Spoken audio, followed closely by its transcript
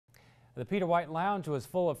The Peter White Lounge was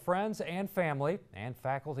full of friends and family and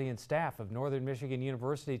faculty and staff of Northern Michigan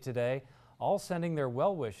University today, all sending their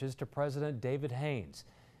well wishes to President David Haynes.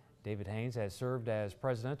 David Haynes has served as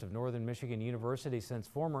president of Northern Michigan University since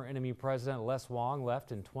former NMU President Les Wong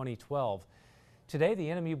left in 2012. Today, the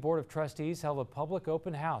NMU Board of Trustees held a public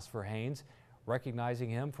open house for Haynes, recognizing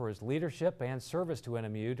him for his leadership and service to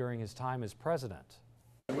NMU during his time as president.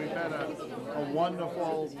 We've had a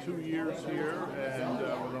wonderful 2 years here, and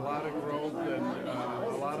with a lot of growth and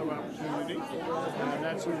a lot of opportunity, and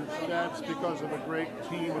that's because of a great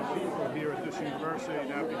team of people here at this university,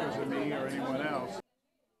 not because of me or anyone else.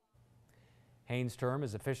 Haynes' term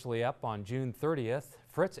is officially up on June 30th.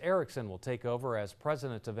 Fritz Erickson will take over as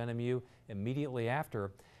president of NMU immediately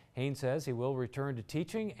after. Haynes says he will return to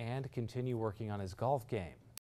teaching and continue working on his golf game.